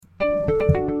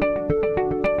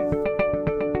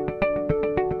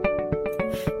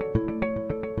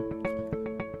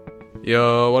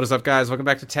Yo, what is up, guys? Welcome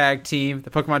back to Tag Team, the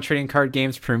Pokemon Trading Card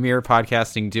Games premier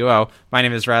podcasting duo. My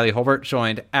name is Riley Holbert,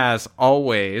 joined, as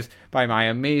always, by my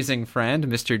amazing friend,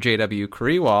 Mr. JW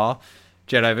Kuriwal.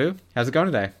 JW, how's it going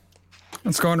today?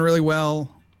 It's going really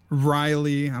well,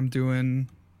 Riley. I'm doing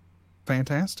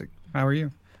fantastic. How are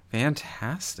you?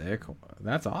 Fantastic.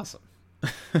 That's awesome.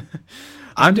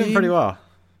 I'm doing pretty well.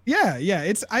 Yeah.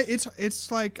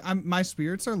 It's like my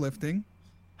spirits are lifting.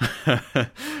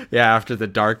 Yeah, after the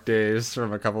dark days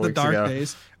from a couple weeks ago. The dark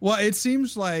days. Well, it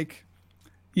seems like,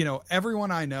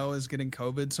 everyone I know is getting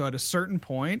COVID. So at a certain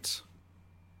point,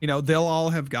 they'll all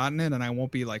have gotten it and I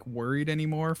won't be like worried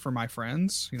anymore for my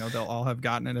friends. They'll all have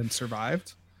gotten it and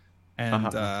survived.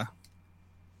 And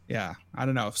yeah, I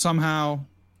don't know. Somehow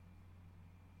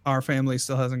our family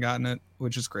still hasn't gotten it,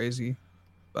 which is crazy.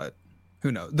 But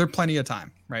who knows? There's plenty of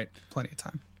time, right? Plenty of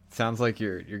time. Sounds like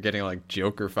you're getting like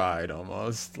Joker-fied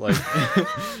almost. Like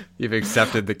you've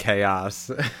accepted the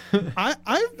chaos.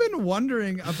 I've been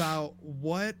wondering about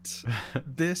what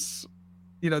this,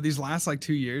 these last like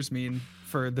 2 years mean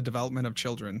for the development of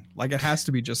children. Like it has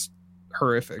to be just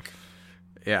horrific.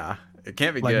 Yeah, it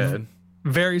can't be good.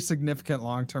 Very significant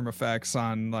long-term effects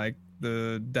on like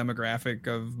the demographic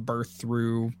of birth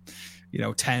through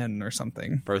 10 or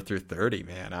something. Birth through 30,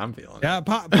 man. I'm feeling it. Yeah,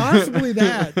 possibly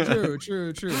that. True.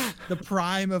 The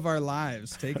prime of our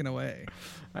lives taken away.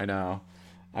 I know.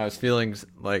 I was feeling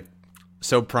like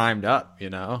so primed up,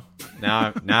 Now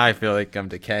I feel like I'm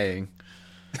decaying.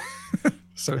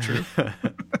 So true.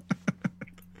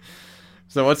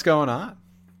 So what's going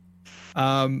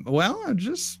on? Well, I'm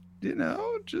just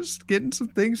getting some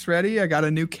things ready. I got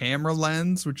a new camera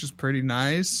lens, which is pretty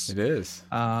nice. It is.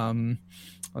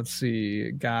 Let's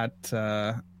see. Got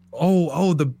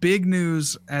the big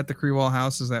news at the Kriwal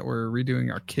house is that we're redoing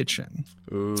our kitchen.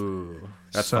 Ooh,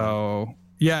 that's fun.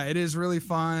 Yeah, it is really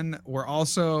fun. We're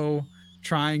also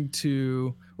trying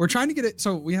to get it.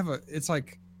 So we have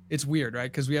it's weird, right?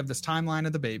 Because we have this timeline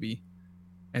of the baby,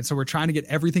 and so we're trying to get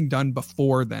everything done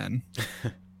before then.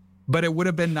 But it would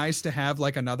have been nice to have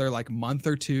like another like month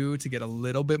or two to get a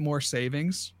little bit more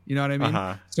savings. You know what I mean?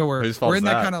 Uh-huh. So we're in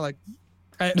that kind of like.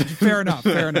 Fair enough.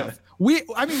 We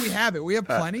have it. We have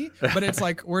plenty, but it's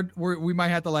like we might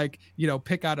have to like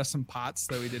pick out of some pots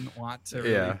that we didn't want to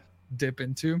really dip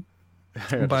into.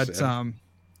 But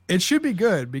it should be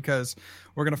good because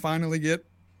we're gonna finally get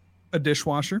a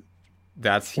dishwasher.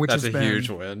 That's a huge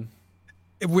win.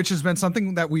 Which has been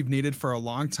something that we've needed for a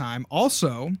long time.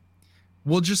 Also,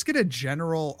 we'll just get a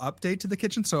general update to the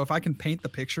kitchen. So if I can paint the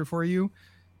picture for you,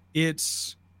 we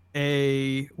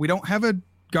don't have a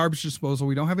garbage disposal,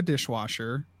 we don't have a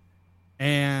dishwasher,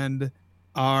 and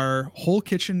our whole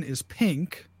kitchen is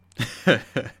pink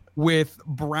with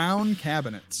brown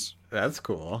cabinets. That's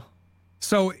cool.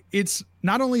 So it's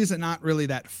not only is it not really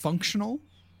that functional,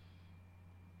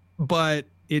 but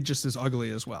it just is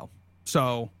ugly as well.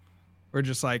 So we're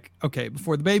just like, okay,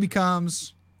 before the baby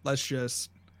comes, let's just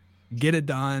get it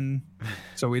done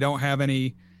so we don't have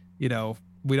any, we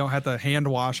don't have to hand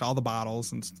wash all the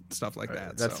bottles and stuff like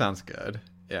that. That sounds good.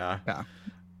 Yeah.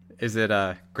 Is it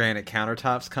granite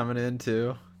countertops coming in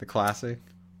too? The classic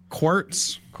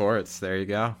quartz. There you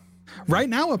go. Right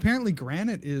now, apparently,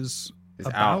 granite is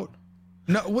about out.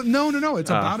 No. It's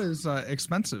about as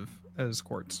expensive as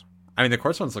quartz. I mean, the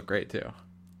quartz ones look great too.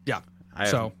 Yeah. I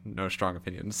have no strong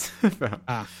opinions about.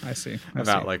 I see.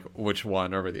 Like which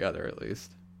one over the other, at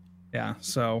least. Yeah.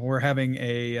 So we're having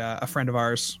a friend of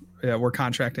ours. We're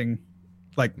contracting,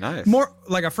 like nice. More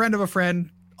like a friend of a friend.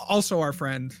 Also our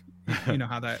friend, you know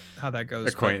how that goes.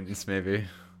 Acquaintance, maybe.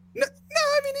 No,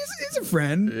 I mean he's a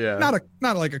friend. Yeah.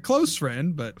 Not like a close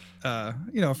friend, but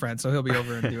a friend. So he'll be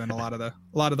over and doing a lot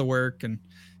of the work, and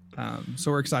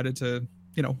so we're excited to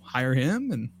hire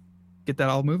him and get that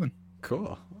all moving.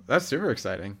 Cool. That's super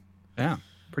exciting. Yeah,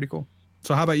 pretty cool.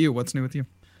 So how about you? What's new with you?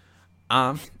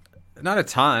 Not a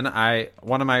ton.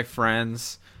 One of my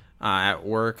friends at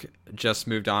work just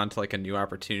moved on to like a new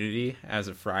opportunity as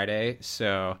of Friday.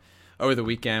 So over the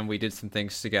weekend we did some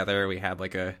things together. We had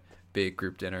like a big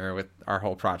group dinner with our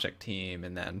whole project team,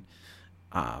 and then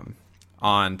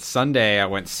on Sunday I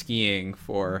went skiing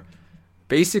for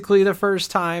basically the first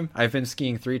time. I've been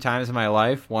skiing 3 times in my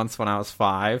life. Once when I was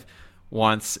 5,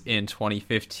 once in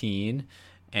 2015,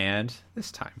 and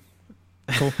this time.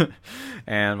 Cool.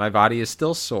 And my body is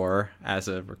still sore as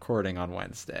of recording on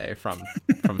Wednesday from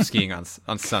skiing on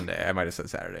Sunday. I might have said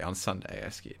Saturday. On Sunday I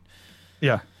skied.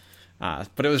 Yeah.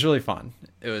 But it was really fun.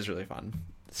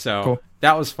 So cool.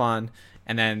 That was fun.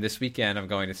 And then this weekend, I'm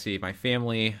going to see my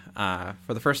family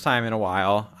for the first time in a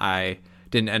while. I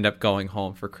didn't end up going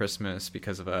home for Christmas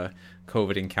because of a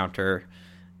COVID encounter,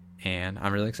 and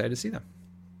I'm really excited to see them.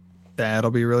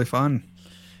 That'll be really fun.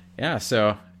 Yeah,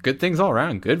 so good things all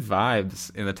around. Good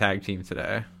vibes in the tag team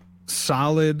today.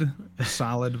 Solid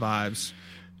vibes.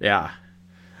 Yeah.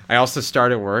 I also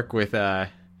started work with a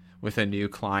new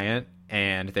client,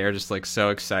 and they're just like so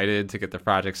excited to get the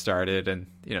project started, and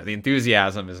you know, the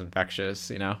enthusiasm is infectious,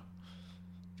 you know.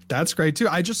 That's great too.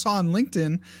 I just saw on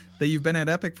LinkedIn that you've been at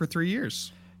Epic for 3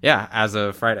 years. Yeah, as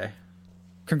of Friday.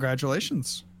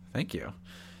 Congratulations. Thank you.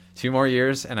 2 more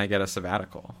years and I get a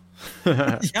sabbatical.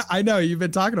 Yeah, I know. You've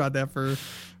been talking about that for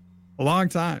a long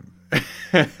time.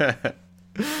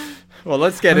 Well,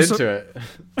 let's get into it.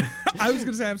 I was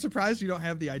going to say, I'm surprised you don't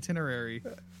have the itinerary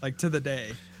like to the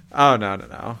day. Oh,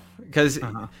 no. Because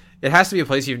it has to be a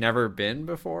place you've never been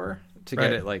before to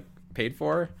get it like paid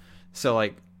for. So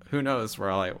like, who knows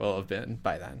where I will have been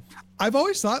by then. I've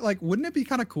always thought, like, wouldn't it be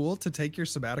kind of cool to take your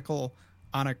sabbatical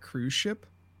on a cruise ship?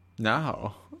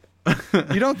 No.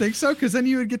 You don't think so? Because then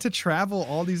you would get to travel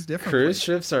all these different cruise places.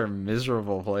 ships are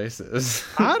miserable places.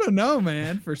 I don't know,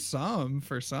 man. For some,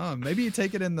 maybe you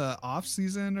take it in the off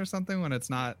season or something when it's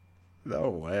not. No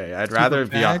way. I'd rather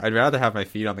have my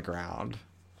feet on the ground.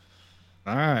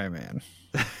 All right, man.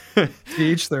 To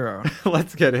each their own.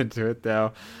 Let's get into it,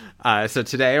 though. So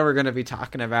today we're going to be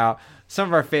talking about some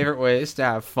of our favorite ways to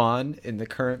have fun in the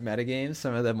current metagame,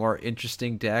 some of the more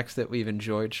interesting decks that we've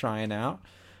enjoyed trying out.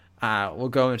 We'll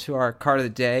go into our card of the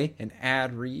day and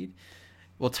ad read.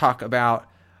 We'll talk about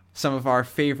some of our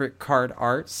favorite card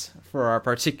arts for our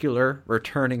particular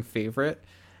returning favorite.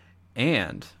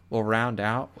 And we'll round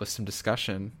out with some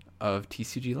discussion of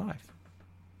TCG Live.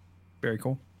 Very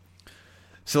cool.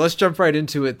 So let's jump right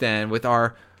into it then with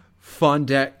our fun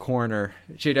deck corner.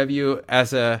 JW,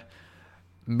 as a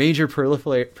major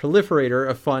proliferator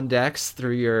of fun decks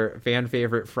through your fan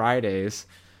favorite Fridays,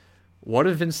 what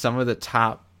have been some of the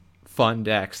top fun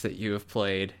decks that you have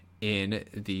played in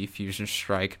the Fusion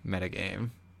Strike metagame?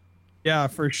 Yeah,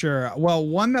 for sure. Well,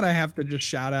 one that I have to just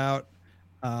shout out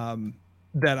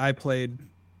that I played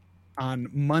on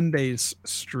Monday's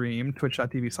stream,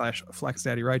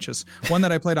 twitch.tv/FlexDaddyRighteous. One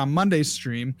that I played on Monday's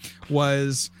stream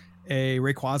was a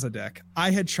Rayquaza deck.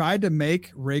 I had tried to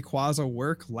make Rayquaza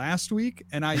work last week,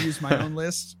 and I used my own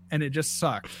list, and it just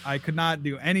sucked. I could not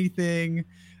do anything.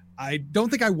 I don't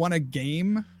think I won a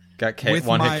game. Got hit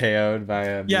KO'd by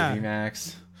a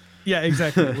VMAX. Yeah,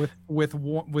 exactly. with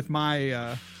my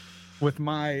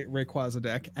Rayquaza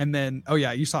deck, and then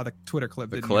you saw the Twitter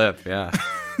clip. Yeah.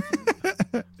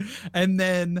 And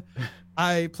then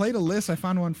I played a list. I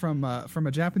found one from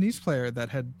a Japanese player that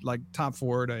had like top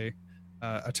forward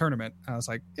a tournament. I was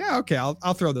like, yeah, okay,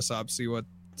 I'll throw this up, see what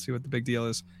the big deal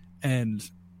is, and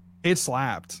it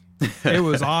slapped. It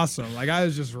was awesome. Like, I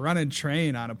was just running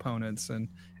train on opponents, and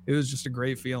it was just a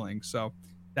great feeling. So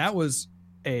that was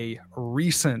a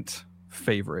recent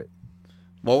favorite.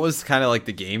 What was kind of like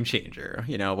the game changer?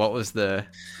 You know, what was the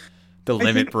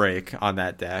limit break on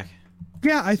that deck?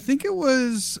 Yeah, I think it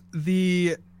was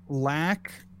the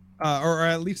lack, or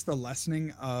at least the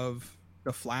lessening of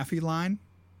the Flaffy line.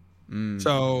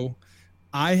 So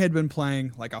I had been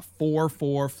playing like a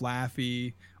 4/4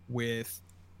 Flaffy with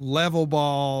level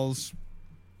balls,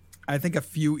 I think a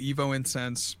few Evo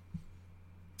Incense.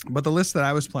 But the list that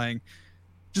I was playing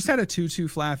just had a 2/2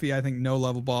 Flaffy, I think no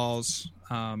level balls.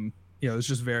 It was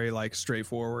just very like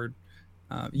straightforward.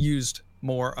 Used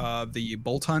more of the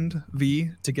Boltund V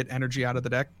to get energy out of the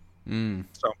deck.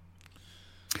 So,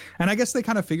 and I guess they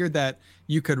kind of figured that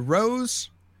you could Rose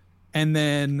and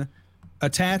then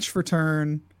attach for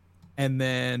turn and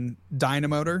then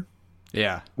Dynamotor.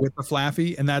 Yeah. With the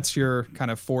Flaffy, and that's your kind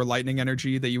of 4 lightning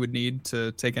energy that you would need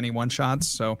to take any one shots.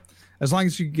 So as long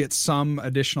as you get some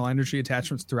additional energy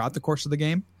attachments throughout the course of the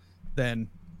game, then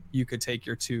you could take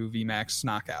your 2 VMAX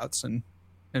knockouts and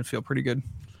feel pretty good.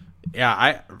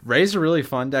 Yeah, Ray's a really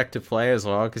fun deck to play as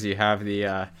well, because you have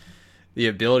the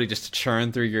ability just to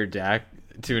churn through your deck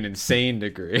to an insane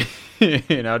degree.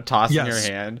 Tossing your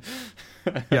hand.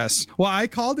 Yes. Well, I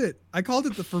called it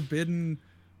the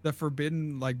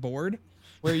forbidden like board,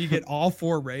 where you get all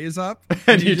 4 Rays up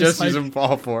and you just use them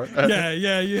all 4.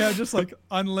 Yeah, you have just like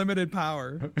unlimited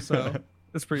power. So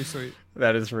it's pretty sweet.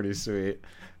 That is pretty sweet.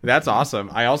 That's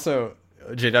awesome. I also,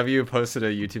 JW posted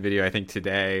a YouTube video, I think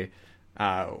today,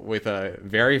 with a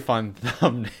very fun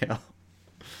thumbnail.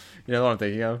 You know what I'm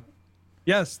thinking of?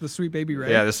 Yes, the Sweet Baby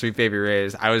Ray. Yeah, the Sweet Baby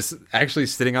Rays. I was actually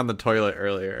sitting on the toilet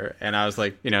earlier, and I was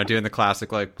like, doing the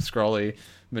classic like scrolly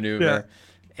maneuver,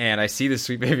 and I see the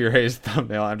Sweet Baby Rays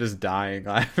thumbnail. I'm just dying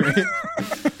laughing.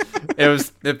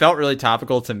 it felt really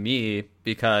topical to me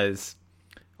because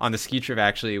on the ski trip,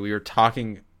 actually, we were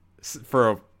talking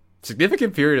for a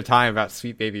significant period of time about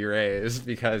Sweet Baby Ray's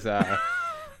because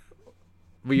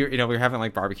we were having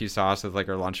like barbecue sauce with like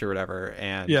our lunch or whatever,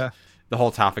 and the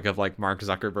whole topic of like Mark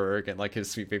Zuckerberg and like his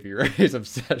Sweet Baby Ray's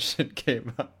obsession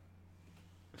came up.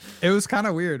 It was kind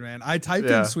of weird, man. I typed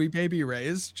in Sweet Baby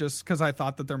Ray's just because I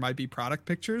thought that there might be product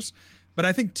pictures, but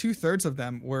I think 2/3 of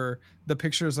them were the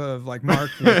pictures of like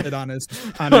Mark with it on his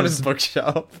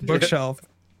bookshelf.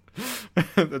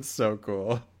 That's so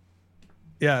cool.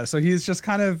 Yeah, so he's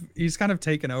kind of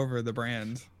taken over the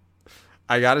brand.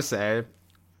 I gotta say,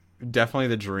 definitely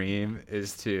the dream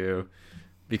is to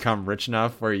become rich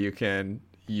enough where you can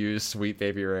use Sweet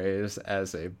Baby Ray's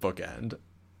as a bookend.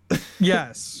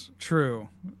 Yes, true.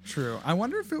 I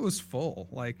wonder if it was full.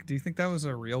 Like, do you think that was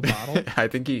a real bottle? I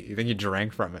think he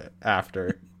drank from it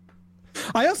after.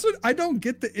 I don't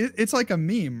get it's like a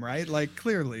meme, right? Like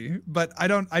clearly, but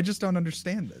I just don't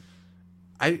understand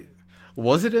it.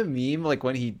 Was it a meme like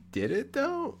when he did it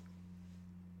though?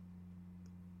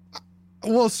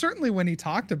 Well, certainly when he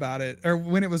talked about it or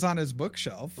when it was on his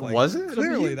bookshelf. Like, was it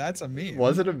clearly that's a meme?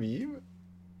 Was it a meme?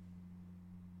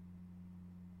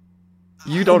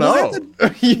 You don't know.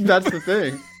 That's the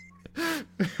thing.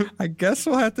 I guess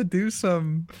we'll have to do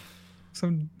some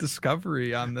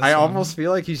discovery on this. I almost feel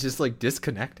like he's just like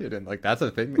disconnected, and like that's a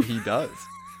thing that he does.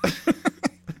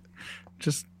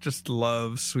 just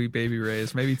loves Sweet Baby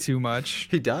Ray's, maybe too much.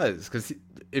 He does, because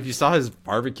if you saw his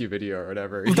barbecue video or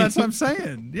whatever, well, that's what I'm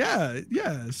saying. Yeah.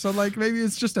 So like maybe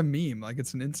it's just a meme, like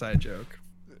it's an inside joke.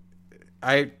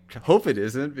 I hope it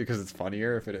isn't, because it's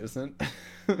funnier if it isn't.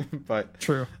 But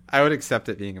true, I would accept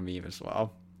it being a meme as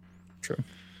well. True.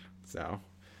 So,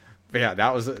 but yeah,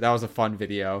 that was a fun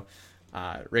video.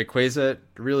 Rayquaza,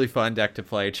 really fun deck to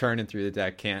play. Churning through the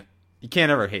deck, you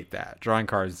can't ever hate that. Drawing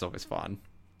cards is always fun.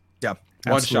 Yeah,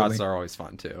 one shots are always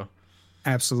fun too.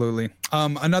 Absolutely.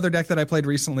 Another deck that I played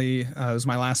recently, was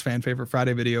my last fan favorite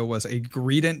Friday video, was a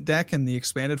Greedent deck in the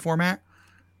expanded format.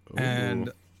 Ooh.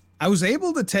 And I was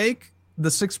able to take the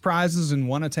 6 prizes in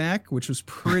 1 attack, which was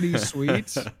pretty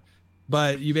sweet.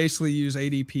 But you basically use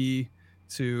ADP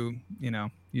to,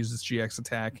 use this GX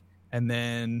attack, and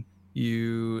then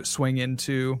you swing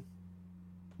into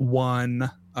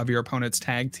one of your opponent's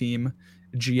tag team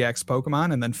GX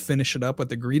Pokemon and then finish it up with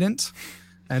the Greedent.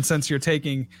 And since you're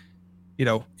taking,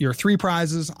 your 3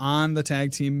 prizes on the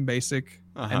tag team basic,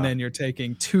 and then you're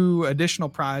taking 2 additional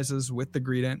prizes with the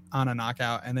Greedent on a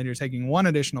knockout, and then you're taking 1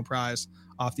 additional prize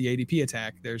off the ADP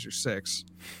attack, there's your 6.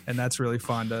 And that's really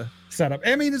fun to set up.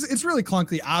 I mean, it's really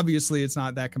clunky. Obviously, it's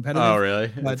not that competitive. Oh, really?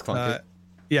 But, it's clunky.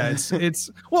 Yeah, it's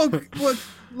well,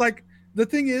 like the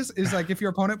thing is like if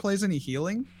your opponent plays any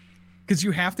healing, because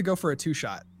you have to go for a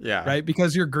 2-shot. Yeah. Right?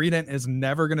 Because your Greedent is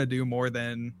never going to do more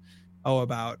than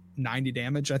about 90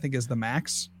 damage, I think is the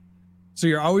max. So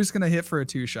you're always going to hit for a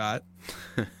 2-shot.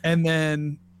 And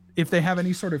then if they have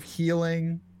any sort of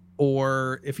healing,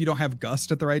 or if you don't have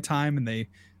Gust at the right time and they,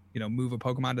 move a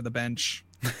Pokemon to the bench,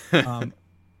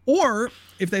 or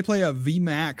if they play a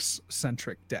VMAX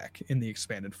centric deck in the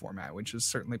expanded format, which is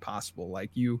certainly possible.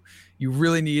 Like you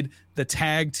really need the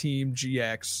tag team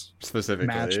GX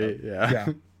specifically matchup.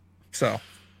 Yeah. So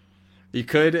you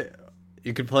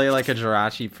could play like a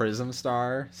Jirachi Prism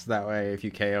Star, so that way if you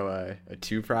KO a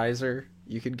 2-prizer,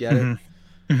 you could get it.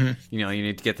 Mm-hmm. You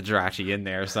need to get the Jirachi in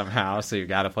there somehow, so you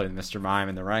got to play the Mr. Mime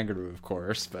and the Rangaroo, of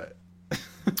course. But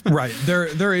right,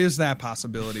 there is that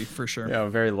possibility for sure. Yeah, a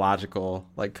very logical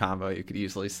like combo you could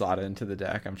easily slot into the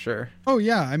deck, I'm sure. Oh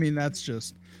yeah, I mean that's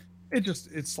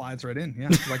it slides right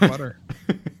in, like butter.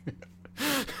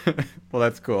 Well,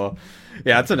 that's cool.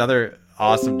 Yeah, it's another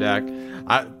awesome deck.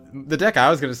 The deck I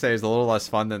was going to say is a little less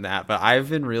fun than that, but I've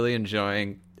been really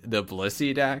enjoying the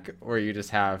Blissey deck, where you just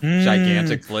have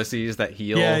gigantic Blissies that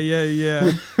heal.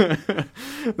 Yeah.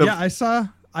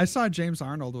 I saw James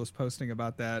Arnold was posting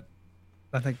about that,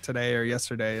 I think today or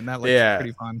yesterday, and that looks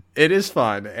pretty fun. It is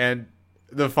fun, and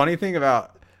the funny thing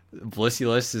about Blissey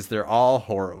lists is they're all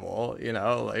horrible.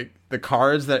 Like the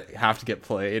cards that have to get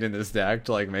played in this deck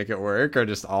to like make it work are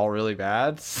just all really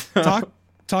bad.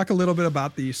 Talk a little bit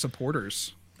about the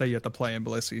supporters that you have to play in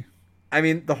Blissey. I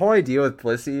mean, the whole idea with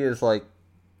Blissey is like,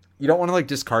 you don't want to like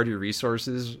discard your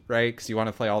resources, right? Because you want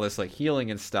to play all this like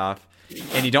healing and stuff,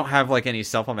 and you don't have like any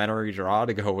supplementary draw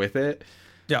to go with it.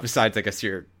 Yeah. Besides, I guess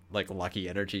your like lucky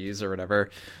energies or whatever.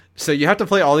 So you have to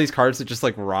play all these cards that just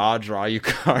like raw draw you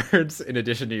cards in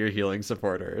addition to your healing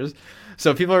supporters.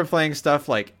 So people are playing stuff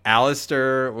like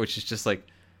Alistair, which is just like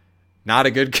not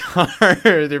a good card.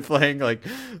 They're playing like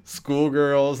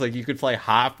Schoolgirls. Like you could play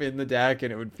Hop in the deck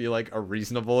and it would feel like a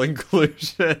reasonable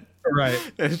inclusion.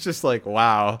 Right. It's just like,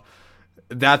 wow,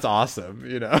 that's awesome,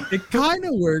 you know? It kind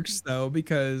of works though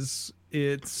because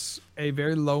it's a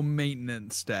very low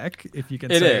maintenance deck, if you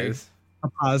can It say is. a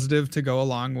positive to go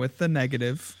along with the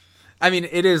negative. I mean,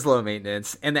 it is low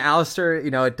maintenance, and the Alistair,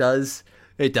 you know, it does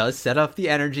set up the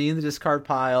energy in the discard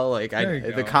pile. Like,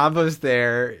 the combo's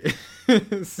there.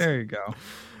 There you go.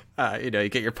 You know, you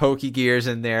get your pokey gears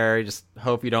in there. You just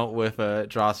hope you don't whiff a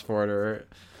draw sporter.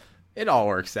 It all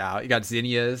works out. You got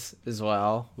Zinnias as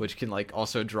well, which can like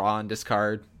also draw and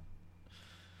discard.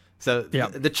 So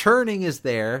the churning is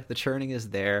there. The churning is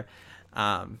there.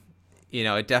 You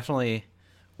know, it definitely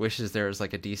wishes there was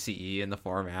like a DCE in the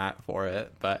format for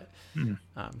it, but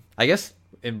I guess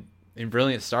in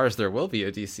Brilliant Stars there will be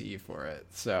a DCE for it.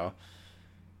 So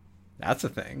that's a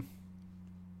thing.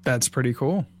 That's pretty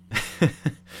cool.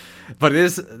 But it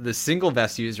is the single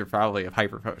best user probably of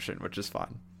Hyper Potion, which is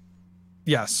fun.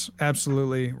 Yes,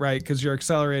 absolutely. Right, because you're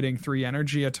accelerating 3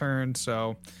 energy a turn,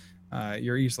 so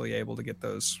you're easily able to get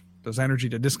those energy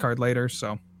to discard later.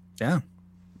 So yeah,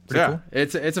 pretty cool.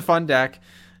 It's a fun deck.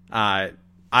 I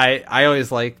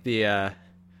always like the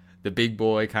big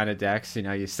boy kind of decks. You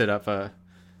know, you sit up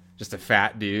just a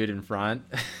fat dude in front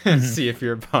and see if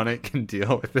your opponent can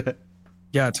deal with it.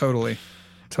 Yeah, totally.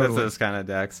 That's those kind of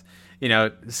decks. You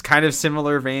know, it's kind of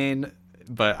similar vein,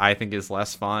 but I think is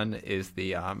less fun is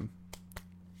the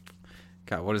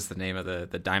God, what is the name of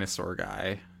the dinosaur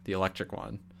guy? The electric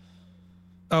one.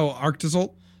 Oh,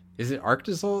 Arctozolt? Is it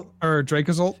Arctozolt? Or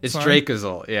Dracozolt? It's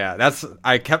Dracozolt. Yeah,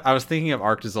 I was thinking of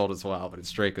Arctozolt as well, but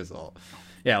it's Dracozolt.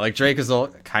 Yeah, like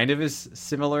Dracozolt kind of is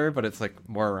similar, but it's like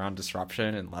more around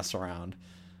disruption and less around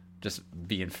just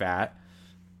being fat.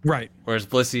 Right. Whereas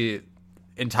Blissey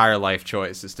entire life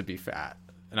choice is to be fat.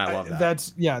 And I love that.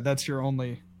 That's your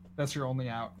only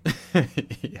out.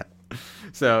 Yeah.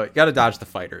 So you got to dodge the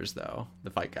fighters though, the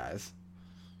fight guys.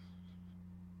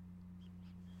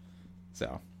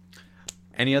 So,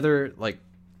 any other like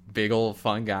big old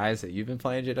fun guys that you've been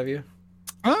playing, JW?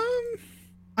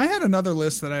 I had another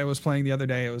list that I was playing the other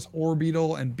day. It was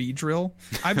Orbeetle and Beedrill.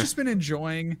 I've just been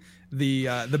enjoying the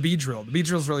Beedrill. The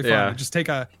Beedrill's really fun. You just take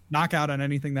a knockout on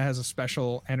anything that has a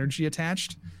special energy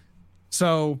attached.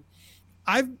 So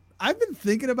I've been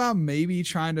thinking about maybe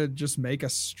trying to just make a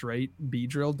straight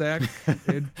Beedrill deck.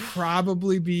 It'd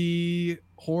probably be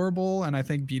horrible, and I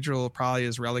think Beedrill probably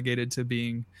is relegated to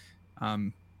being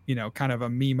you know, kind of a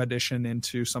meme addition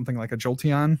into something like a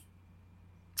Jolteon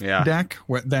deck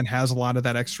where then has a lot of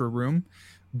that extra room.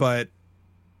 But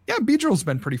yeah, Beedrill's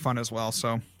been pretty fun as well.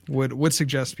 So would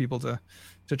suggest people to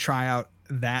try out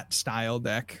that style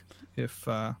deck if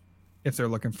they're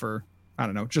looking for, I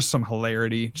don't know, just some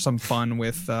hilarity, some fun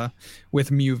with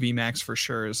Mew VMAX for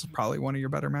sure is probably one of your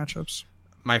better matchups.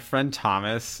 My friend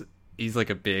Thomas, he's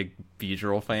like a big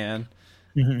Beedrill fan.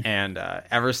 And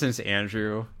ever since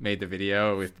Andrew made the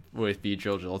video with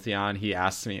Beedrill Jolteon, he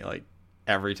asks me like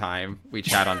every time we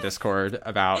chat on Discord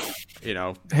about, you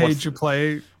know, hey, did you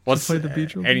play the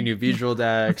Beedrill? Any new Beedrill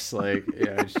decks? Like,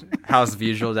 yeah, how's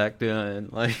the Beedrill deck doing?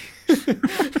 Like, it's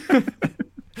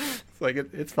like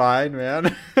it's fine,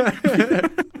 man.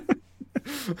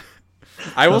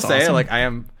 I will say, awesome. Like, I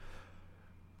am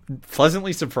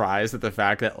pleasantly surprised at the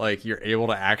fact that like you're able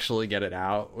to actually get it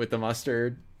out with the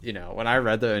mustard. You know, when I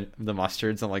read the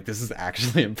mustards, I'm like, this is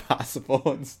actually impossible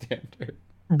in standard.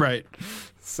 Right.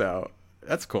 So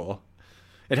that's cool.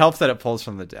 It helps that it pulls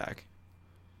from the deck.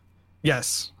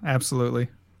 Yes, absolutely.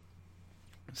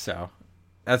 So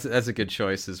that's a good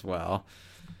choice as well.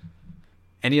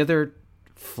 Any other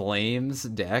Flames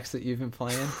decks that you've been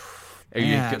playing? Are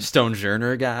you a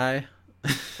Stonejourner guy?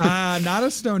 Not a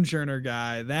Stonejourner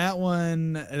guy. That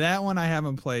one I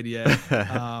haven't played yet.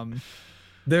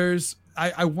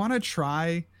 I want to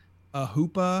try a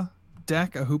Hoopa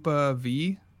deck, a Hoopa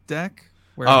V deck.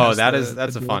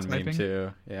 That's a fun meme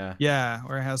too. Yeah. Yeah,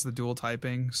 where it has the dual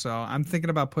typing. So I'm thinking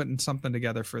about putting something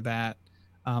together for that.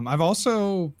 I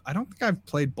don't think I've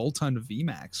played Boltund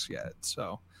VMAX yet,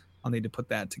 so I'll need to put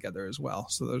that together as well.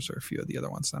 So those are a few of the other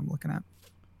ones that I'm looking at.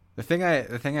 The thing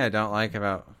I don't like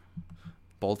about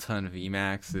Boltund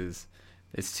VMAX is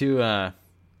it's too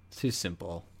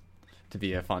simple to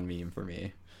be a fun meme for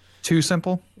me. Too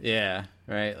simple? Yeah,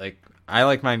 right. Like I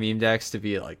like my meme decks to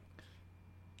be like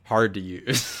hard to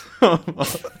use.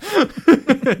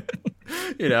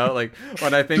 You know, like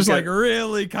when I think just like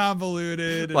really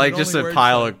convoluted, like just a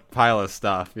pile of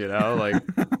stuff. You know, like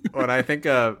when I think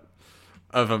of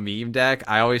a meme deck,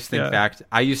 I always think back to,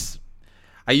 I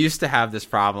used to have this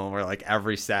problem where like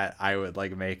every set I would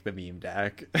like make the meme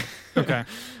deck. Okay.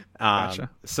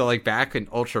 Gotcha. So like back in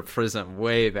Ultra Prism,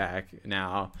 way back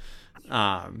now,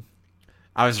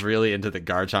 I was really into the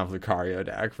Garchomp Lucario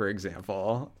deck, for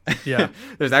example. Yeah.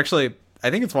 There's actually, I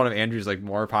think it's one of Andrew's like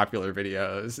more popular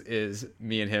videos is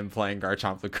me and him playing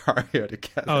Garchomp Lucario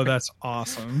together. Oh, that's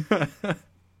awesome.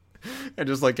 And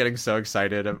just like getting so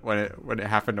excited when it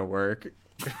happened to work.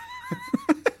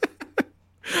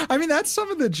 I mean, that's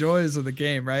some of the joys of the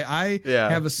game, right? I Yeah.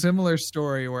 have a similar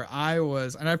story where I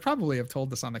was, and I probably have told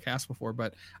this on the cast before,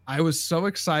 but I was so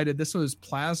excited. This was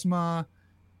Plasma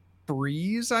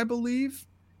Freeze, I believe.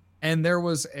 And there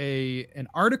was an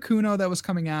Articuno that was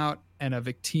coming out and a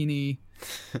Victini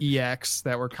EX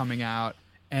that were coming out.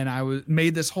 And I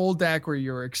made this whole deck where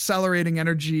you're accelerating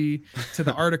energy to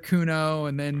the Articuno,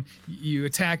 and then you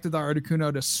attacked the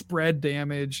Articuno to spread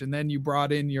damage, and then you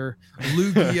brought in your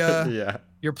Lugia, Yeah.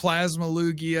 your Plasma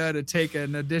Lugia to take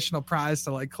an additional prize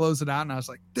to like close it out. And I was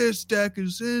like, this deck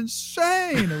is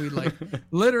insane. And we like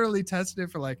literally tested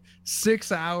it for like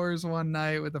 6 hours one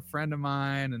night with a friend of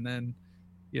mine, and then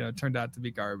it turned out to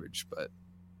be garbage, but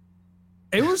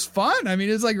it was fun. I mean,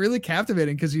 it's like really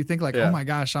captivating because you think like, Yeah. oh my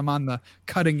gosh, I'm on the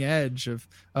cutting edge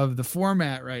of the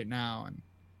format right now. And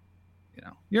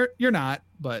you're not,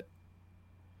 but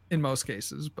in most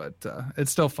cases, but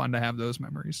it's still fun to have those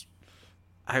memories.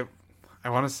 I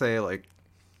want to say like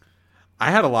I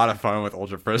had a lot of fun with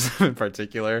Ultra Prism in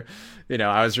particular.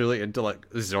 I was really into like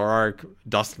Zoroark,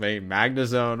 Duskmane,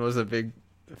 Magnezone was a big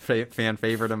fan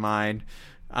favorite of mine.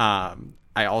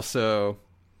 I also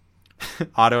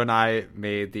Otto and I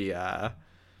made the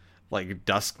like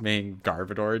Duskmane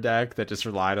Garbodor deck that just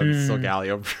relied on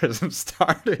Solgaleo Prism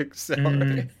Star to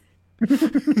accelerate.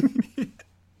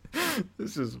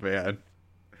 This is, man,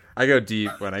 I go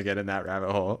deep when I get in that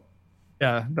rabbit hole.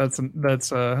 Yeah, that's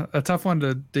a tough one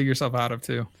to dig yourself out of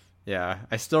too. Yeah,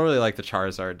 I still really like the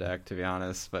Charizard deck, to be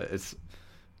honest, but it's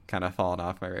kind of fallen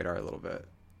off my radar a little bit.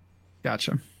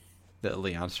 Gotcha. The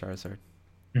Leon Charizard.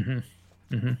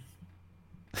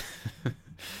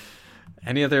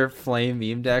 Any other flame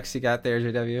meme decks you got there,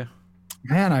 JW?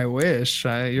 Man, I wish.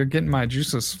 You're getting my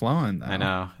juices flowing though. I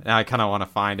know. Now I kind of want to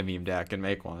find a meme deck and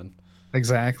make one.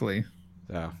 Exactly.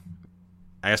 So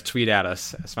I guess tweet at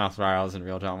us, Smouth Riles and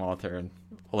Real John Walter, and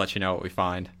we'll let you know what we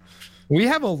find. We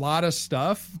have a lot of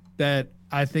stuff that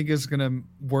I think is going to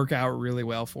work out really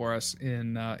well for us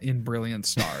in Brilliant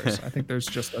Stars. I think there's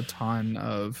just a ton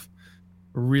of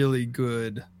really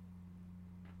good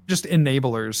just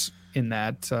enablers in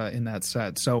that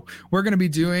set. So we're going to be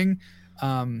doing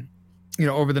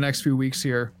over the next few weeks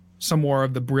here some more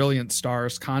of the Brilliant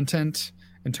Stars content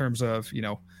in terms of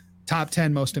top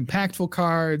 10 most impactful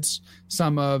cards,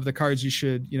 some of the cards you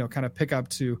should kind of pick up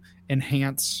to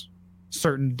enhance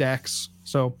certain decks.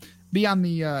 So be on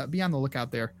the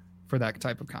lookout there for that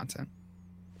type of content.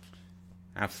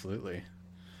 Absolutely.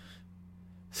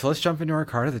 So let's jump into our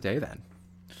card of the day then.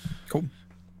 Cool.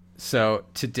 So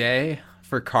today,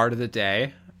 for card of the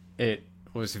day, it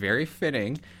was very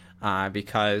fitting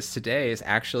because today is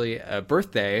actually a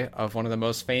birthday of one of the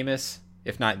most famous,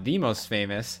 if not the most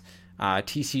famous,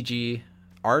 TCG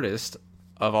artist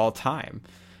of all time.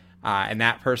 And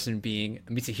that person being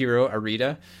Mitsuhiro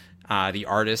Arita, the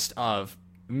artist of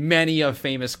many of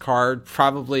famous card,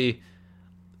 probably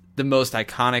the most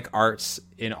iconic arts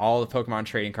in all the Pokemon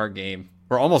trading card game,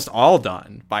 were almost all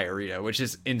done by Arita, which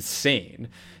is insane.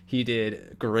 He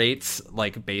did greats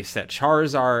like base set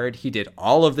Charizard. He did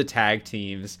all of the tag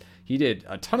teams. He did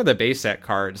a ton of the base set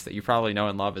cards that you probably know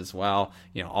and love as well.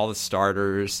 All the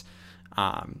starters.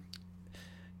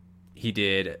 He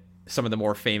did some of the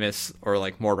more famous or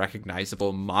like more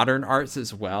recognizable modern arts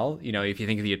as well. If you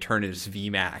think of the Eternatus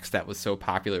VMAX that was so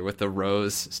popular with the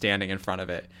rose standing in front of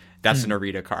it, that's an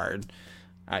Arita card.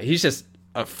 He's just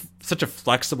such a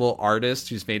flexible artist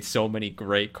who's made so many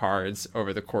great cards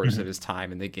over the course of his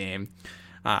time in the game.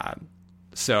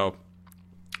 So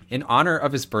in honor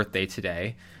of his birthday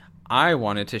today, I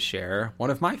wanted to share one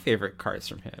of my favorite cards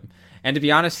from him. And to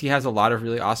be honest, he has a lot of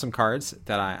really awesome cards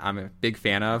that I'm a big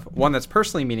fan of. One that's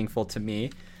personally meaningful to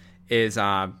me is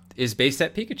base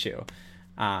set Pikachu.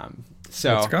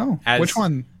 So let's go. Which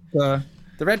one? The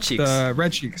Red Cheeks. The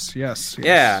Red Cheeks, yes.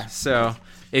 Yeah, so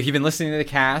if you've been listening to the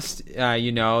cast,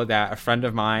 you know that a friend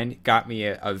of mine got me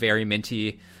a very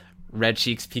minty Red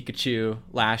Cheeks Pikachu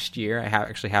last year. I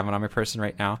actually have one on my person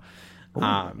right now.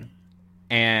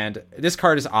 And this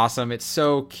card is awesome. It's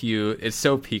so cute. It's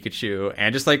so Pikachu.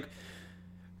 And just like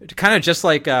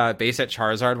base set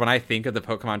Charizard, when I think of the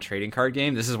Pokemon trading card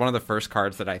game, this is one of the first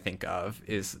cards that I think of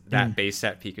is that base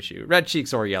set Pikachu. Red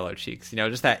Cheeks or Yellow Cheeks.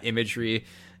 Just that imagery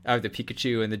of the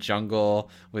Pikachu in the jungle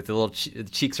with the little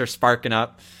cheeks are sparking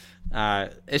up.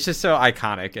 It's just so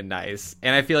iconic and nice.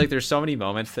 And I feel like there's so many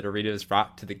moments that Arita has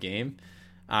brought to the game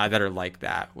that are like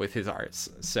that with his arts.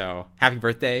 So happy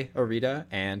birthday, Orita,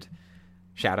 and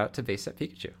shout out to Base Set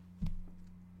Pikachu.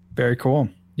 Very cool.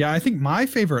 Yeah, I think my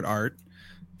favorite art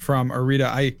from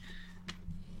Orita,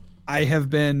 I have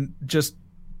been just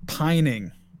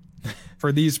pining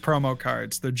for these promo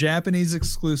cards. They're Japanese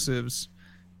exclusives,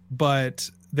 but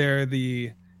they're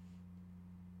the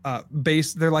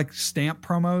they're like stamp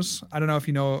promos. I don't know if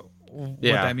you know what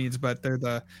that means, but they're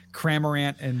the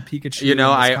Cramorant and Pikachu. You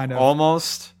know, I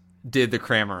almost did the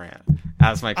Cramorant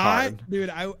as my card.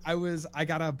 I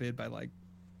got outbid by like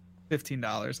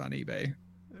 $15 on eBay.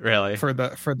 Really? For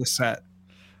the set.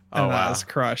 Oh, wow. I was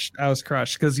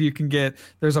crushed because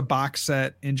there's a box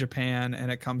set in Japan,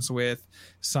 and it comes with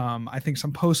some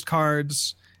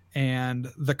postcards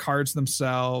and the cards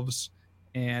themselves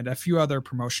and a few other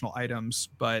promotional items,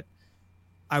 but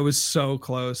I was so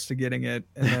close to getting it,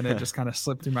 and then it just kind of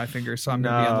slipped through my fingers. So I'm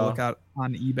going to be on the lookout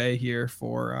on eBay here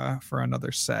for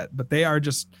another set, but they are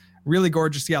just really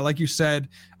gorgeous. Yeah. Like you said,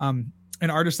 an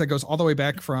artist that goes all the way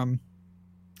back from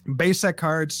base set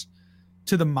cards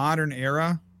to the modern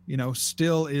era,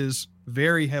 still is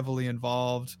very heavily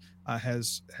involved,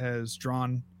 has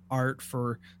drawn art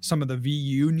for some of the V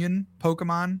Union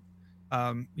Pokemon.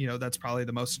 That's probably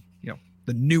the most,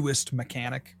 the newest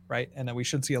mechanic, right? And then we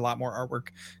should see a lot more artwork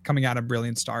coming out of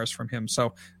Brilliant Stars from him.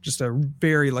 So just a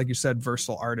very, like you said,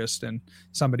 versatile artist, and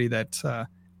somebody that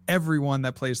everyone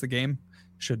that plays the game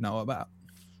should know about.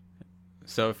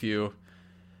 So if you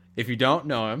don't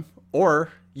know him, or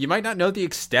you might not know the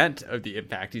extent of the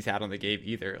impact he's had on the game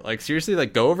either. Like, seriously,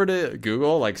 like, go over to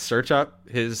Google, like, search up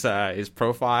his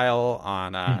profile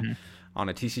on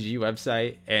a TCG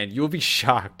website, and you'll be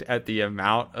shocked at the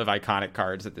amount of iconic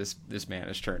cards that this man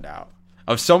has turned out,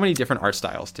 of so many different art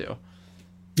styles too.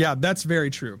 Yeah, that's very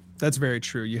true.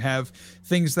 You have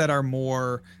things that are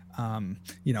more,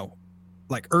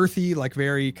 like earthy, like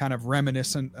very kind of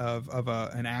reminiscent of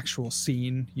an actual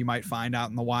scene you might find out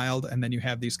in the wild. And then you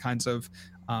have these kinds of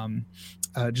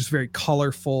just very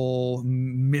colorful,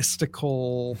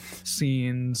 mystical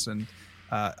scenes and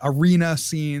arena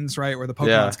scenes, right, where the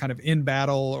Pokemon's kind of in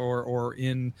battle or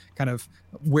in kind of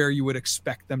where you would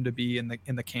expect them to be in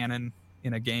the canon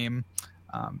in a game.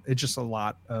 It's just a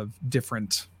lot of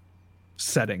different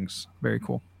settings. Very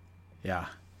cool. Yeah.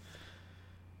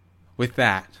 With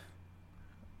that,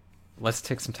 let's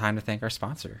take some time to thank our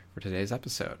sponsor for today's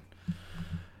episode.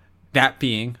 That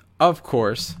being, of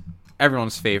course,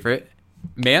 everyone's favorite,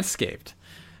 Manscaped.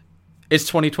 It's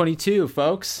 2022,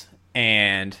 folks,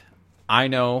 and I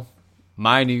know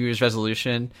my New Year's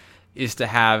resolution is to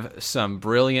have some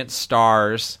brilliant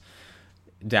stars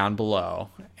down below.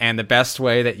 And the best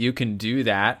way that you can do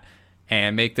that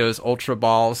and make those Ultra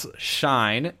Balls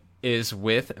shine is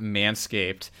with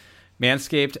Manscaped.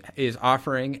 Manscaped is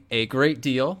offering a great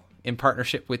deal in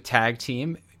partnership with Tag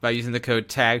Team. By using the code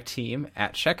TAGTEAM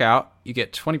at checkout, you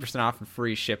get 20% off and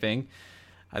free shipping.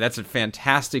 That's a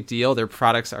fantastic deal. Their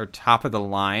products are top of the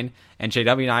line, and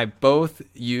JW and I both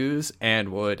use and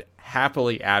would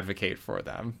happily advocate for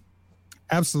them.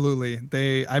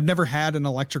 Absolutely. I've never had an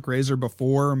electric razor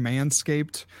before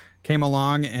Manscaped came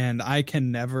along, and I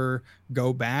can never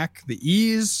go back. The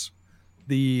ease,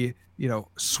 the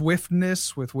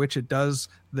swiftness with which it does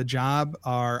the job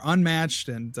are unmatched,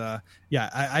 and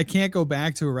I can't go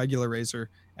back to a regular razor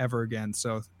ever again.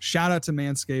 So shout out to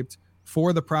Manscaped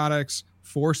for the products,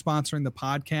 for sponsoring the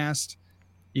podcast.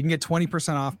 You can get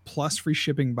 20% off plus free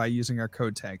shipping by using our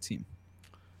code TAGTEAM.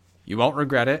 You won't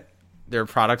regret it. Their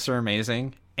products are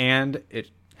amazing, and it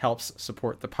helps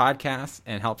support the podcast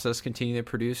and helps us continue to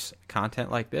produce content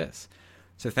like this.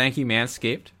 So thank you,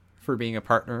 Manscaped, for being a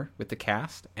partner with the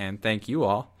cast, and thank you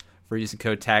all for using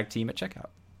code TAGTEAM at checkout.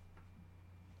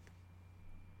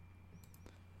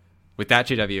 With that,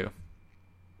 JW,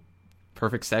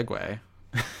 perfect segue.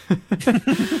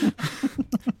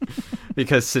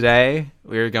 Because today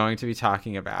we are going to be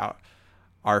talking about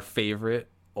our favorite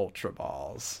Ultra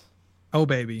Balls. Oh,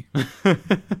 baby.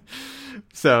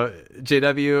 So,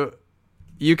 JW,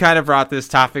 you kind of brought this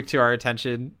topic to our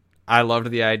attention. I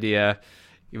loved the idea.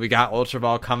 We got Ultra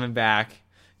Ball coming back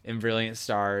in Brilliant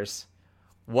Stars.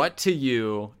 What to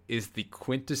you is the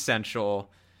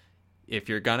quintessential, if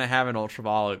you're going to have an Ultra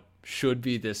Ball, it should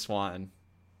be this one,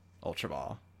 Ultra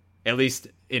Ball. At least,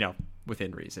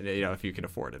 within reason, if you can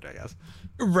afford it, I guess.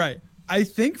 Right. I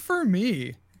think for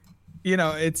me,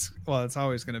 it's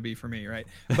always going to be for me, right?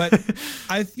 But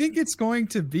I think it's going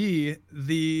to be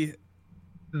the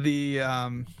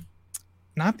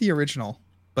not the original,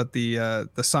 but the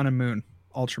Sun and Moon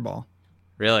Ultra Ball.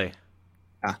 Really?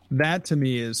 Yeah. That to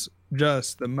me is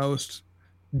just the most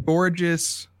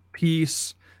gorgeous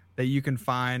piece that you can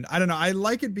find. I don't know. I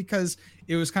like it because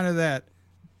it was kind of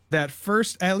that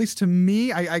first, at least to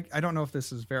me, I don't know if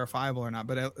this is verifiable or not,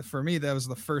 but for me, that was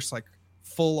the first like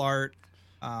full art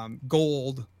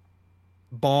gold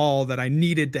ball that I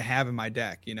needed to have in my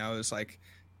deck. You know, it was like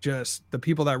just the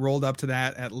people that rolled up to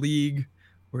that at League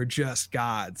were just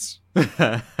gods.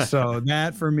 So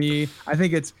that for me, I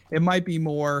think it might be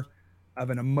more of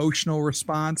an emotional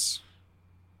response,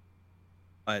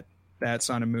 but that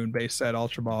Sun and Moon base set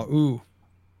Ultra Ball, ooh,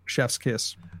 chef's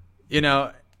kiss. You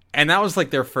know, and that was like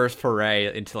their first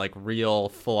foray into like real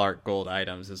full art gold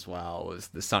items as well, was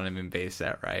the Sun and Moon base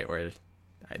set, right? Where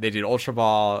they did Ultra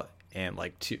Ball and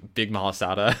like two Big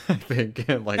Malasada, I think.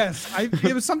 And like, yes,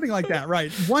 it was something like that,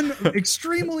 right? One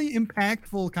extremely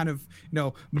impactful kind of,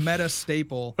 meta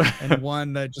staple, and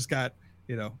one that just got,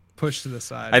 pushed to the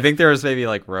side. I think there was maybe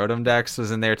like Rotom Dex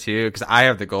was in there too, because I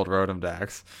have the gold Rotom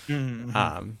Dex.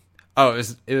 Mm-hmm.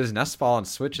 It was Nest Ball and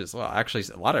Switch as well. Actually,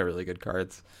 a lot of really good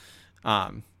cards.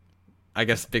 I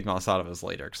guess Big Malasada was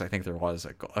later, because I think there was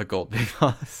a gold Big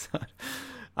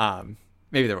Malasada.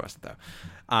 Maybe there wasn't though.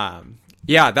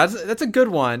 Yeah, that's a good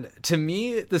one. To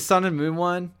me, the Sun and Moon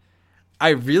one, I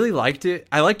really liked it.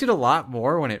 I liked it a lot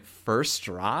more when it first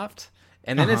dropped,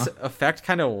 and then its effect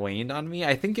kind of waned on me.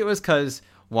 I think it was because,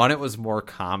 one, it was more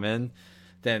common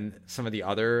than some of the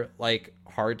other like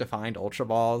hard to find Ultra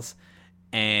Balls,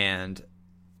 and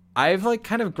I've like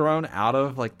kind of grown out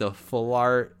of like the full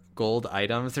art gold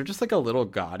items. They're just like a little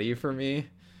gaudy for me.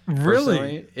 Really?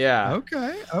 Personally. Yeah.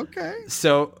 Okay.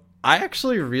 So I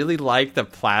actually really like the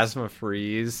Plasma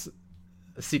Freeze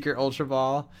Secret Ultra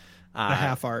Ball. The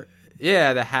half art.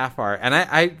 Yeah, the half art. And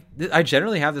I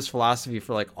generally have this philosophy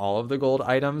for like all of the gold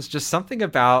items. Just something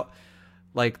about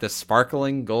like the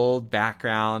sparkling gold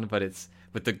background, but it's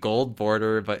with the gold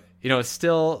border, but it's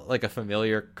still like a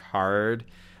familiar card.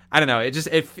 I don't know.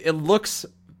 It looks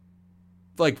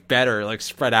like better, like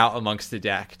spread out amongst the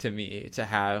deck to me, to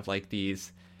have like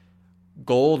these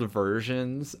gold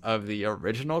versions of the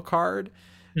original card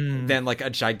than like a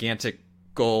gigantic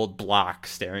gold block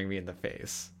staring me in the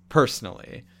face,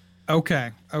 personally.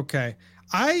 Okay.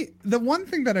 The one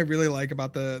thing that I really like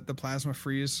about the Plasma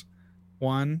Freeze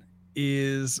one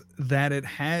is that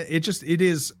it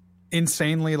is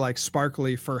insanely like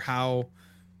sparkly for how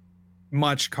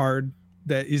much card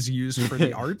that is used for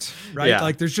the art, right? Yeah.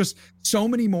 Like there's just so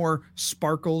many more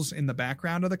sparkles in the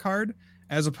background of the card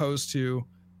as opposed to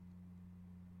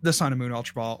the Sun and Moon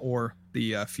Ultra Ball or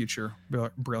the future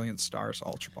Brilliant Stars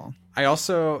Ultra Ball. I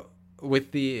also,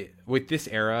 with this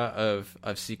era of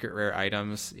secret rare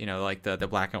items, like the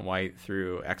black and white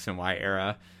through X and Y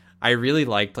era, I really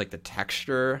liked like the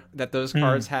texture that those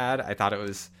cards had. I thought it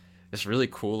was just really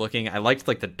cool looking. I liked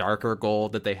like the darker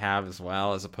gold that they have as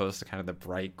well, as opposed to kind of the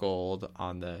bright gold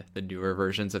on the newer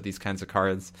versions of these kinds of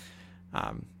cards.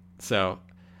 So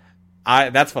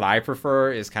that's what I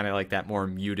prefer, is kind of like that more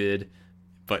muted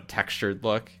but textured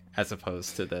look, as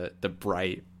opposed to the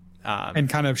bright and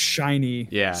kind of shiny,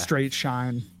 straight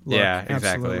shine look. Yeah,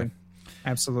 exactly.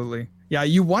 Absolutely. Yeah,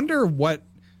 you wonder what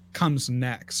comes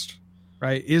next,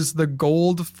 right? Is the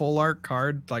gold full art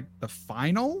card like the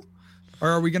final? Or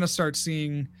are we going to start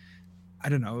seeing, I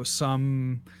don't know,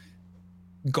 some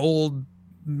gold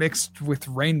mixed with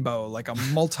rainbow, like a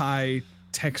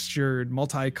multi-textured,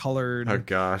 multicolored. Oh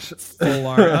gosh, full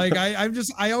art. Like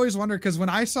I always wonder, because when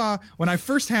I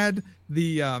first had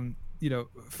the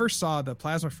first saw the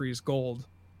Plasma Freeze gold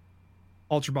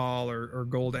Ultra Ball or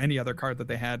gold any other card that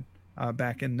they had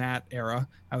back in that era,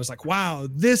 I was like, wow,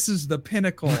 this is the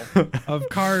pinnacle of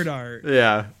card art.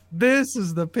 Yeah. This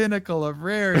is the pinnacle of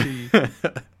rarity.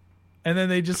 And then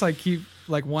they just like keep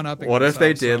like one upping. What if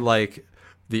they did like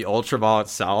the Ultra Ball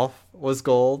itself was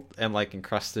gold and like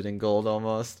encrusted in gold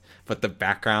almost, but the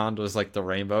background was like the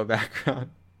rainbow background?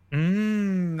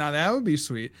 Now that would be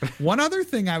sweet. One other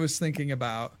thing I was thinking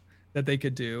about that they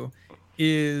could do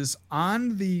is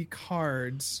on the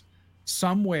cards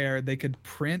somewhere they could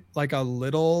print like a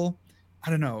little, I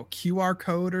don't know, QR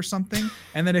code or something.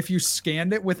 And then if you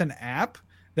scanned it with an app,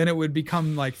 then it would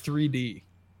become like 3D.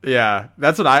 Yeah,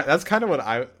 that's kind of what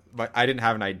I didn't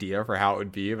have an idea for how it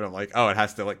would be, but I'm like, oh, it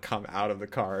has to like come out of the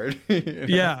card.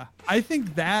 Yeah, I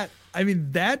think that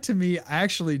to me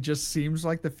actually just seems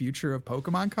like the future of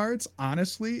Pokemon cards.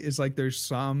 Honestly, is like there's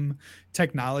some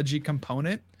technology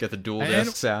component. Get the dual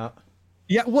discs out.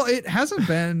 Yeah, well, it hasn't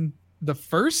been the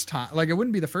first time. Like it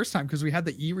wouldn't be the first time because we had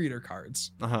the e-reader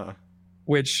cards,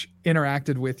 which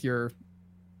interacted with your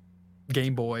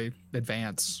Game Boy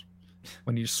Advance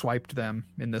when you swiped them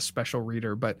in this special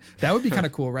reader. But that would be kind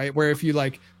of cool, right? Where if you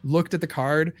like looked at the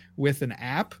card with an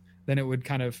app, then it would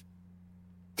kind of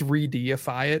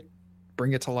 3Dify it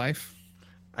bring it to life.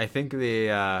 I think the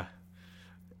AR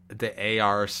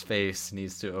space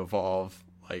needs to evolve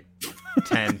like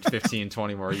 10, 15,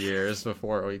 20 more years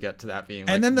before we get to that being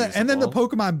like, and then the usable.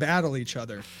 Pokemon battle each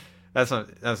other. That's what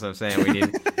I'm saying. We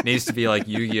needs to be like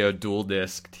Yu-Gi-Oh! Dual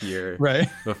disc tier, Right.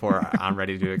 before I'm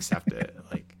ready to accept it.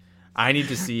 Like, I need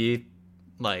to see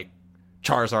like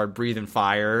Charizard breathing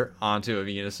fire onto a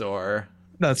Venusaur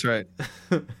That's right.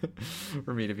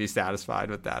 for me to be satisfied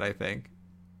with that, I think.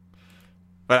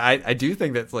 But I do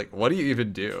think that's like, what do you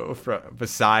even do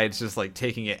besides just like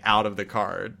taking it out of the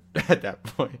card at that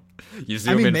point? You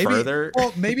zoom in further?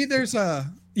 Well, maybe there's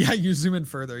you zoom in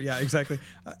further. Yeah, exactly.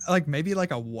 Like maybe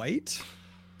like a white.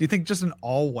 Do you think just an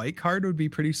all white card would be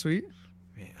pretty sweet?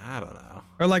 I don't know.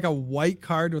 Or like a white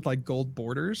card with like gold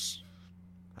borders?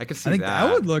 I could see I think that.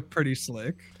 that would look pretty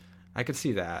slick. I could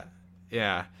see that.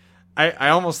 Yeah. I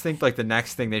almost think like the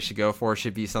next thing they should go for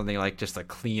should be something like just a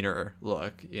cleaner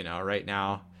look. You know, right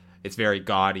now it's very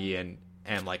gaudy and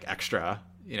like extra.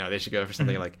 You know, they should go for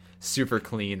something like super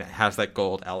clean that has that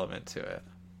gold element to it.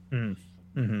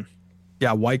 Mm-hmm.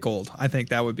 Yeah, white gold. I think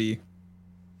that would be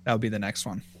the next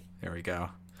one. There we go.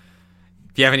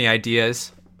 If you have any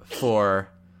ideas for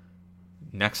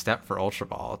next step for Ultra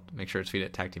Ball, make sure to tweet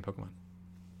at Tag Team Pokemon.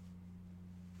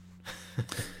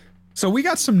 So we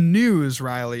got some news,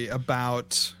 Riley,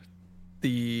 about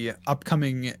the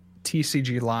upcoming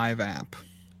TCG Live app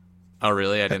Oh,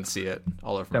 really? I didn't see it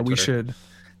all over that Twitter.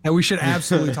 we should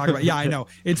absolutely talk about. Yeah, I know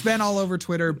it's been all over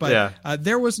Twitter, but Yeah.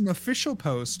 there was an official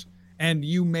post, and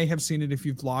you may have seen it if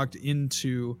you've logged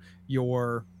into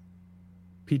your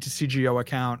PTCGO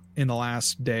account in the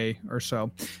last day or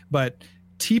so. But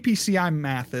TPCI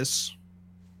Mathis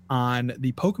on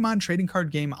the Pokemon Trading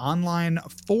Card Game online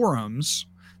forums.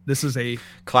 This is a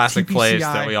Classic TPCI place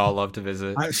that we all love to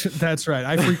visit. That's right.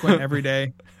 I frequent every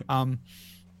day.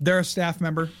 They're a staff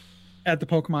member at the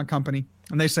Pokemon Company,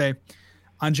 and they say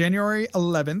on January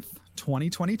 11th,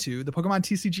 2022, the Pokemon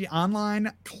TCG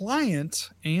Online client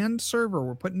and server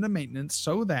were put into maintenance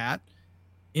so that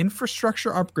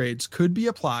infrastructure upgrades could be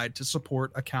applied to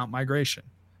support account migration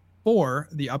for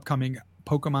the upcoming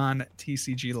Pokemon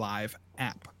TCG Live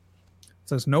app. It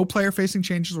says no player-facing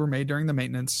changes were made during the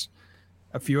maintenance.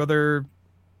 A few other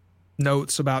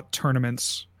notes about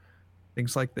tournaments,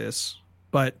 things like this.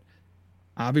 But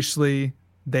obviously,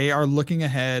 they are looking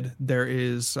ahead. There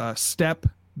is a step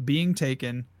being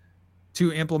taken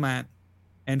to implement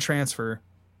and transfer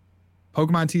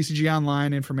Pokemon TCG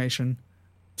Online information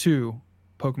to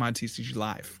Pokemon TCG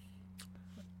Live.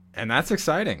 And that's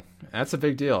exciting. That's a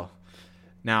big deal.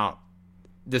 Now,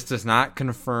 this does not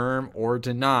confirm or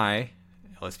deny,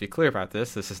 let's be clear about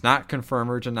this, this does not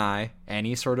confirm or deny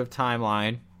any sort of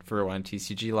timeline for when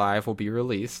TCG Live will be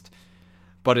released,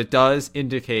 but it does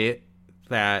indicate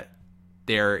that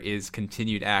there is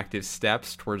continued active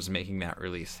steps towards making that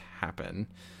release happen.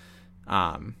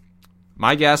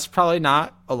 My guess, probably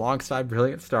not alongside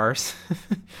Brilliant Stars.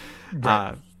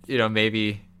 Right.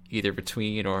 Maybe either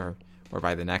between or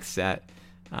by the next set.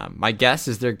 My guess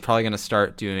is they're probably going to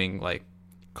start doing like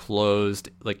closed,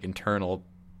 like internal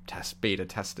beta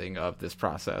testing of this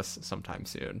process sometime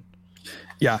soon.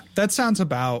 Yeah, that sounds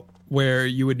about where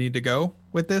you would need to go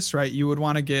with this, right? You would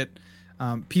want to get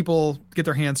people get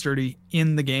their hands dirty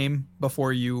in the game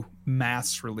before you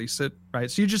mass release it,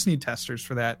 right? So you just need testers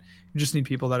for that. You just need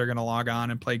people that are going to log on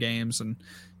and play games and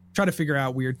try to figure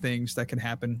out weird things that can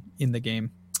happen in the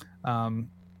game.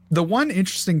 The one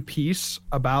interesting piece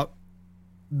about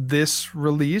this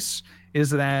release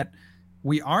is that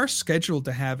we are scheduled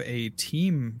to have a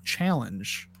team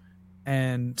challenge,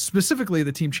 and specifically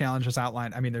the team challenge is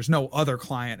outlined. I mean, there's no other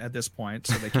client at this point,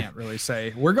 so they can't really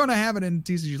say we're going to have it in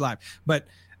TCG Live, but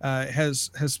has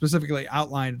specifically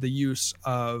outlined the use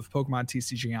of Pokemon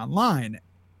TCG Online.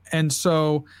 And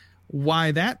so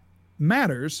why that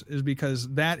matters is because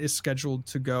that is scheduled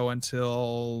to go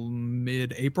until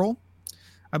mid-April,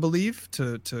 I believe,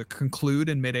 to conclude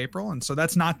in mid-April. And so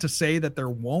that's not to say that there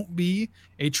won't be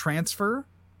a transfer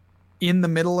in the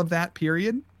middle of that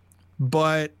period,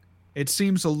 but it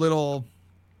seems it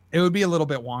would be a little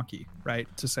bit wonky, right?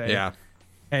 To say, Yeah.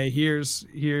 hey, here's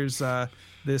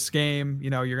this game, you're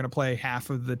going to play half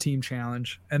of the team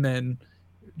challenge, and then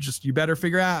just, you better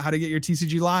figure out how to get your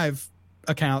TCG Live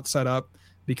account set up,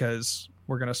 because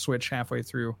we're going to switch halfway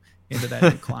through into that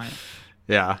new client.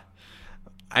 Yeah.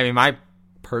 I mean, my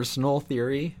personal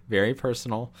theory, very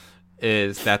personal,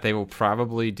 is that they will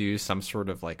probably do some sort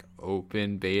of like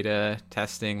open beta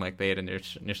testing, like they had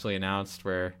initially announced,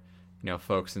 where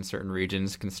folks in certain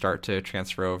regions can start to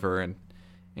transfer over and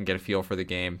get a feel for the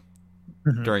game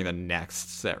during the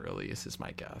next set release, is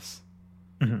my guess.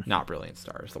 Mhm. not Brilliant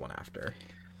Stars, the one after.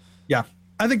 Yeah,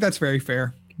 I think that's very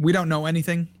fair. We don't know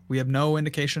anything. We have no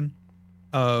indication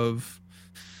of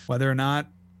whether or not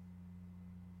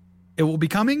it will be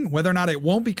coming, whether or not it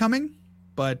won't be coming.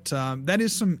 But that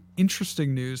is some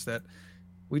interesting news that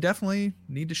we definitely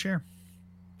need to share.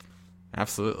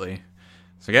 Absolutely.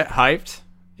 So get hyped.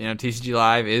 TCG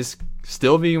Live is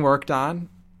still being worked on.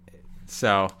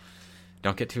 So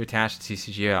don't get too attached to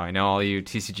TCGO. I know all you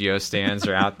TCGO stands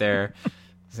are out there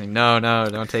saying, no,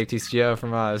 don't take TCGO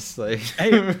from us. Like,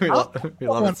 Hey, we love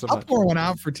it so much. I'll pour one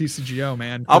out for TCGO,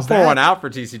 man. I'll pour one out for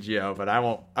TCGO, but I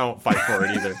won't fight for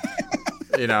it either.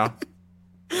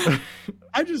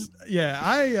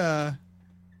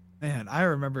 I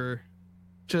remember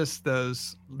just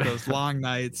those long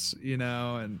nights,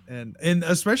 and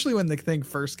especially when the thing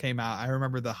first came out. I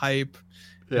remember the hype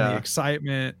and the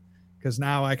excitement, because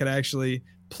now I could actually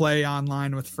play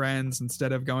online with friends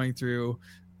instead of going through,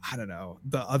 I don't know,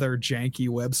 the other janky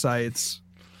websites.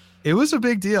 It was a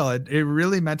big deal. It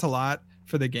really meant a lot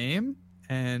for the game,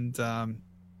 and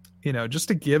just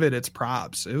to give it its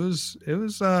props. It was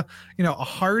a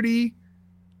hardy,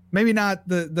 maybe not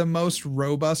the most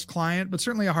robust client, but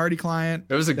certainly a hardy client.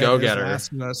 It was a go-getter.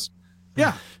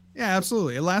 Yeah,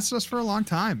 absolutely. It lasted us for a long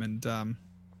time, and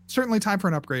certainly time for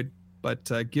an upgrade.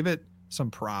 But give it some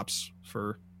props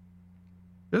for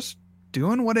just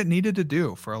doing what it needed to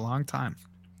do for a long time.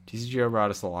 TCGO brought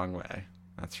us a long way,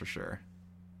 that's for sure.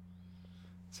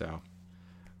 So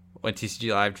when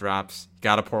TCG Live drops,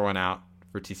 gotta pour one out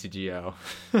for TCGO.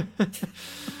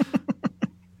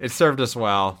 It served us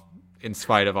well in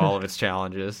spite of all of its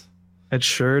challenges. It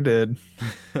sure did.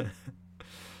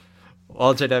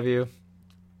 Well, JW,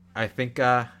 I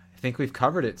think we've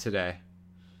covered it today.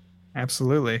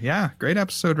 Absolutely. Yeah. Great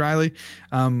episode, Riley.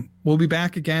 We'll be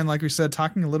back again, like we said,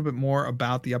 talking a little bit more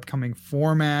about the upcoming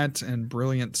format and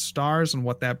Brilliant Stars and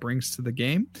what that brings to the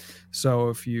game. So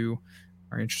if you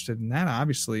are interested in that,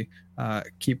 obviously,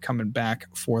 keep coming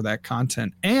back for that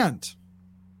content. And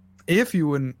if you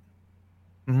wouldn't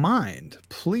mind,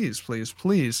 please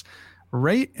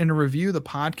rate and review the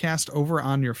podcast over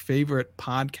on your favorite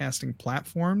podcasting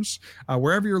platforms.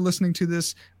 Wherever you're listening to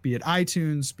this, be it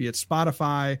iTunes, be it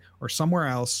Spotify, or somewhere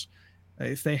else,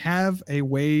 if they have a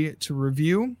way to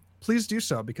review, please do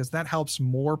so, because that helps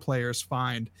more players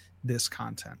find this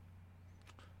content.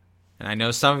 And I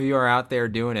know some of you are out there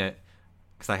doing it,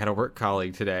 because I had a work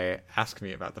colleague today ask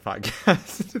me about the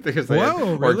podcast because they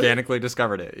organically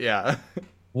discovered it. Yeah.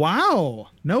 Wow.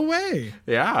 No way.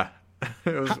 Yeah.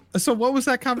 So what was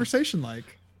that conversation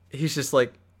like? He's just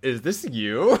like, is this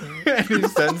you? And he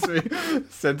sends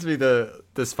me the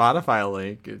Spotify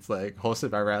link. It's like hosted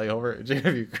by Riley Holbert and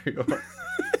JW Creole.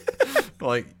 I'm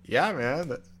like, yeah,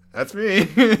 man, that's me.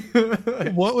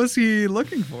 What was he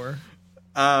looking for?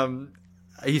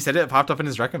 He said it popped up in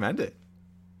his recommended.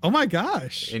 Oh my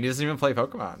gosh. And he doesn't even play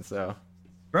Pokemon, so.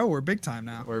 Bro, we're big time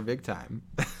now. We're big time.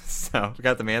 So we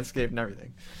got the Manscaped and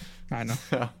everything. I know.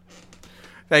 So,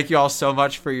 thank you all so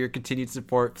much for your continued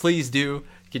support. Please do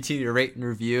continue to rate and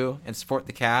review and support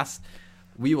the cast.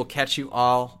 We will catch you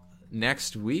all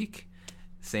next week.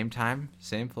 Same time,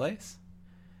 same place.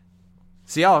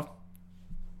 See y'all.